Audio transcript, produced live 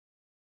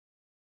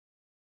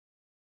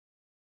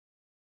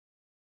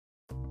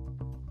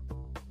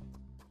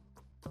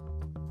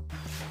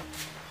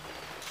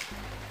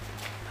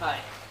Hi,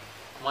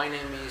 my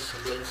name is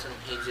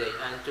AJ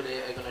and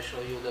today I'm going to show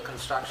you the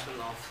construction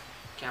of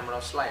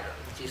camera slider,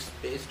 which is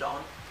based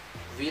on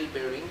wheel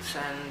bearings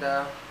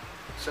and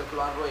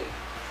circular rail.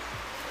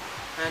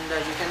 And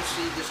you can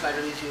see this slider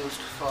is used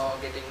for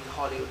getting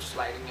Hollywood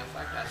sliding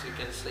effect, as you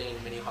can see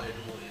in many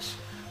Hollywood movies.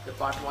 The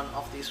part 1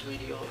 of this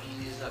video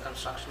is the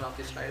construction of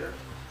this slider,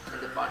 and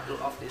the part 2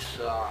 of this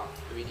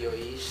video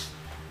is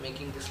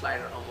making the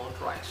slider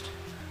motorized.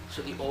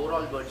 So the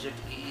overall budget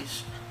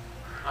is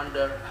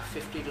under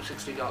 $50 to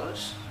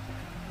 $60.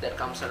 That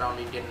comes around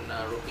Indian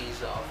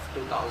rupees of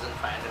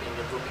 2,500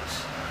 Indian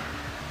rupees.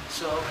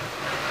 So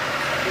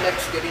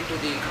let's get into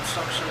the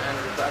construction and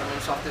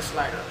requirements of this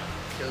slider.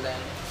 Till then,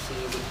 see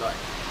you, goodbye.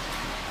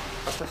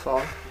 First of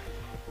all,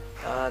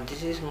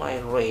 this is my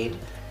rail,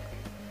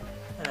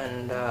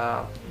 and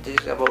this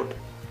is about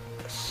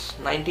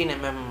 19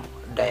 mm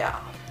dia,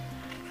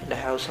 and I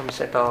have some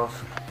set of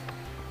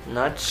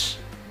nuts,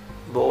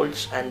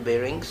 bolts and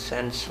bearings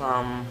and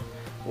some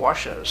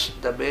washers.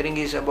 The bearing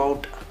is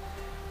about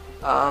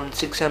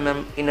 6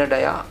 mm inner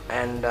dia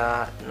and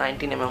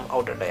 19 mm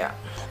outer dia,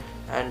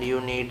 and you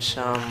need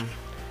some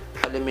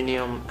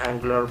aluminium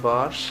angular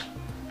bars.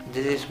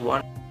 This is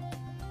one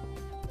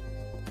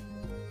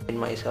in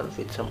myself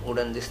with some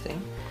wooden this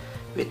thing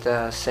with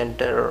a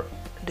center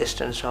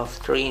distance of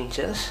 3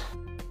 inches.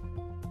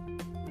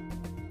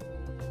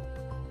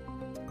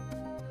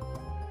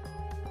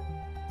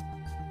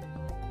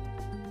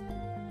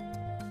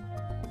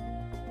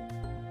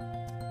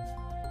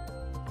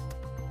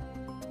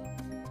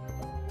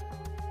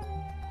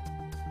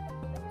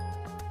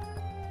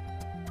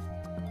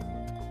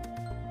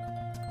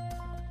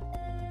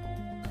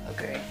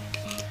 Okay,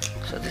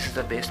 so this is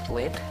the base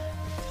plate.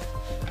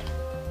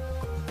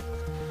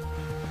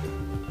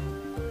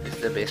 This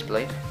is the base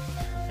plate.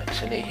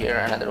 Actually, here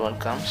another one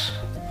comes.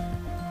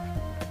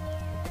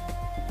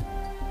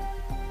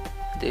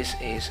 This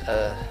is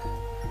a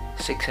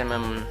 6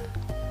 mm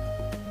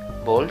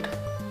bolt,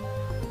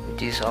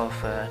 which is of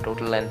a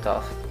total length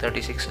of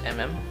 36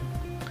 mm.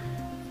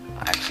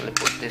 I actually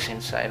put this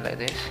inside like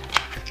this,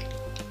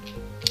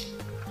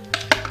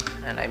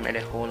 and I made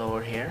a hole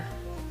over here.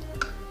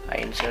 I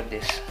insert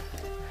this,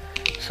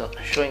 so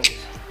showing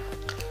this.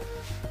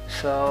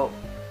 So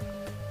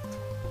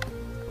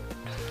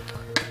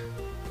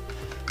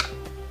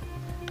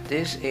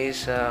this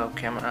is a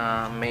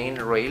main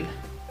rail.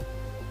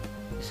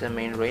 This is a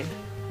main rail.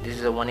 This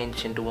is a 1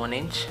 inch into 1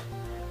 inch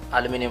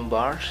aluminum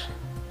bars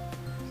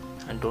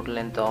and total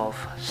length of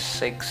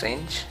 6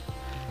 inch.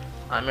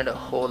 I made a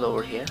hole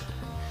over here.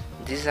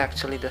 This is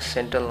actually the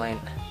center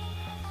line.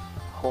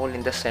 Hole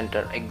in the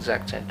center,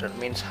 exact center,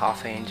 means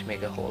half an inch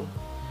make a hole.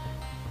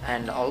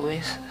 And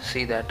always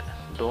see that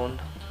don't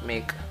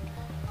make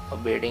a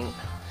bearing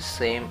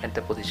same at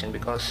the position,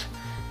 because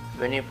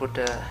when you put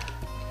a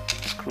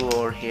screw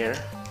over here,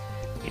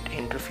 it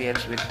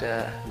interferes with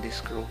this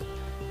screw.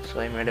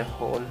 So I made a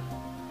hole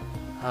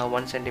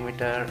 1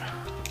 centimeter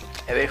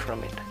away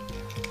from it.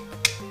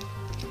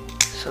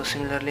 So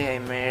similarly I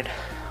made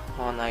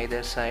on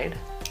either side.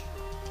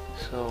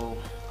 So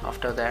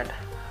after that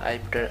I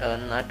put a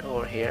nut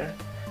over here,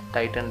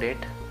 tightened it,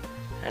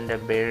 and a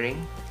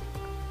bearing,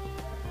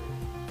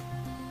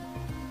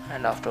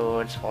 and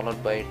afterwards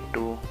followed by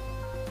 2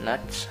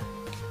 nuts,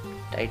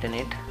 tighten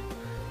it,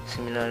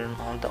 similar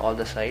on all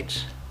the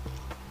sides,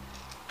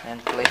 and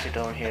place it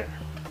over here.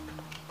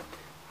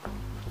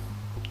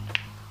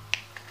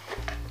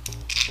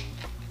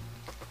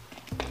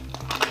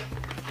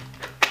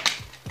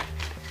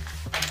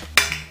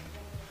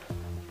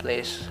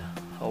 Place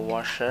a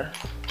washer,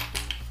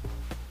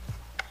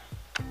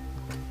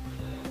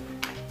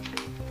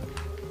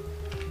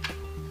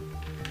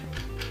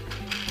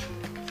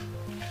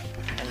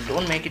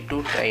 don't make it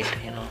too tight,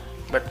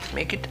 but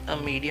make it a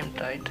medium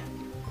tight.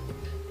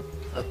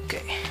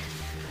 Okay,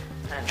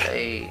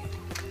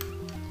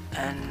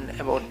 and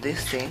about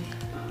this thing,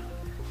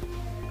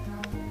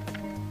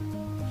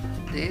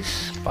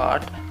 this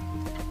part,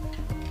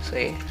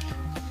 say,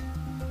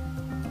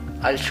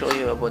 I'll show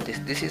you about this.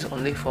 This is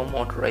only for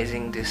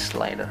motorizing this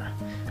slider.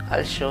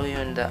 I'll show you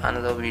in the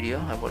another video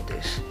about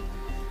this.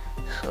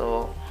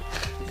 So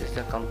this is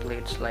the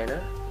complete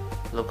slider.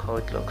 Look how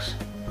it looks.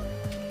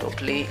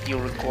 Totally you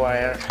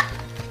require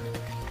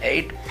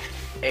 8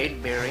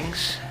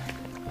 bearings.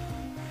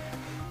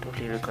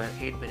 Totally require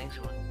 8 bearings.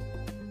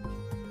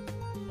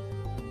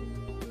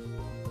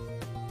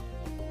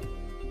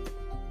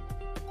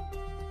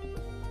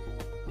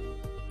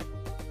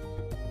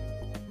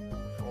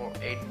 For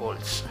 8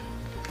 bolts.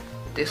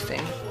 This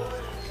thing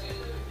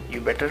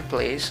you better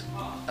place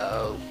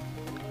a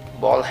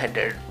ball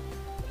headed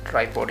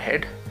tripod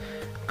head,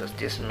 because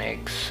this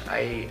makes,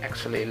 I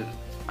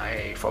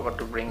forgot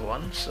to bring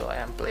one, so I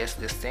have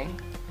placed this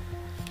thing.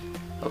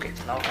 Okay,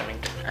 now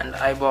coming to, and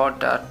I bought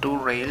 2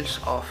 rails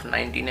of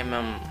 19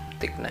 mm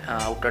thickness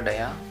outer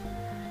dia,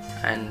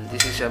 and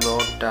this is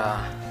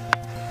about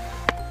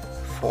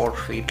 4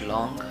 feet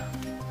long.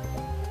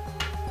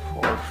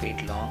 4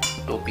 feet long,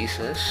 2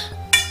 pieces.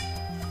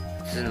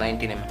 This is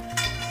 19 mm.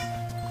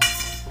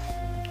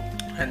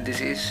 And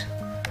this is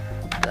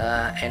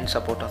the end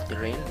support of the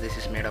rail. This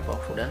is made up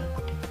of wooden,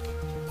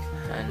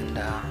 and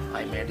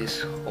I made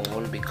this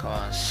hole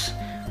because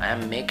I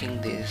am making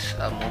this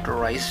a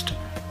motorized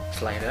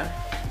slider.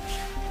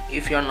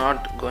 If you are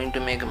not going to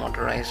make a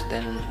motorized,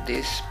 then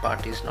this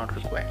part is not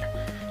required.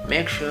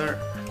 Make sure,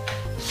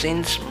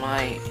 since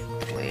my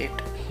plate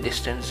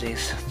distance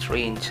is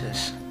 3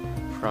 inches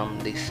from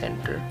the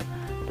center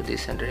to the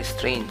center is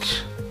 3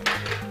 inches,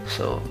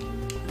 so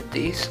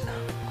this,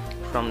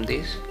 from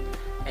this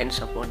end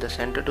support, the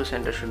center to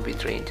center should be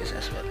 3 inches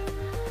as well.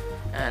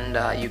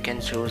 And you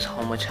can choose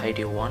how much height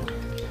you want.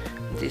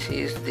 This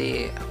is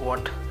the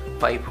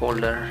pipe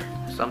holder,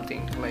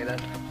 something like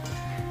that.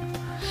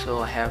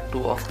 So I have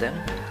 2 of them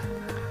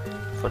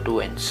for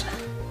 2 ends.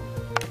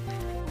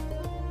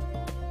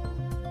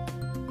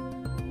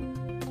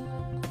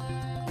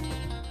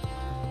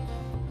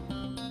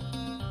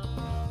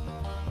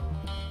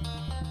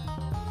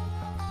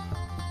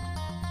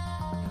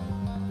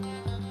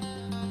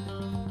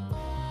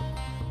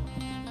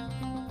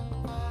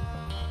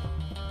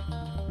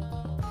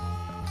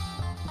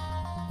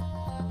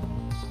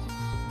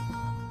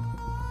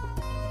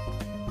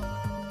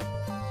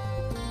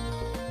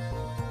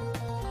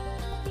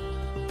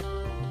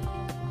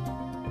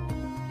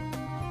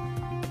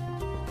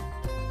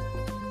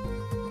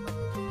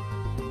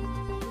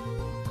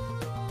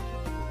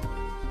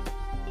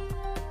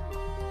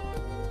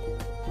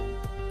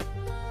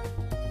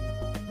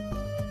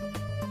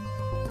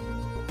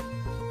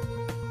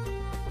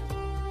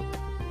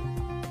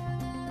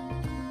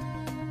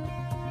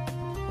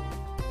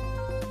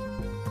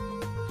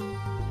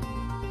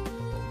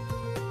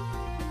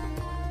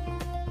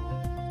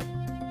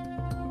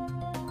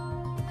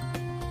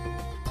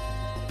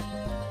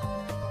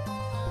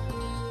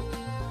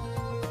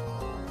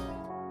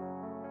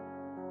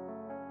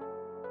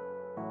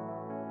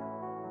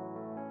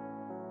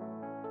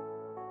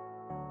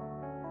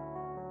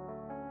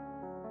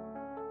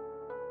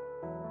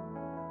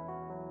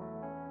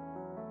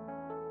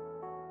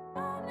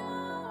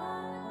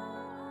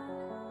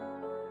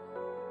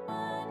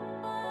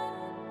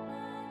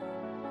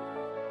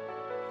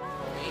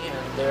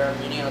 There are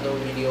many other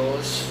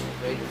videos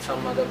with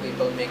some other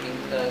people making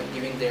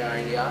giving their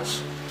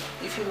ideas.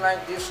 If you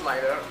like this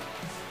slider,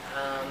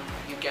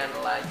 you can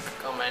like,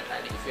 comment,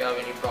 and if you have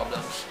any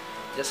problems,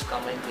 just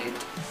comment it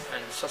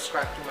and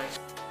subscribe to my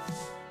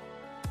channel.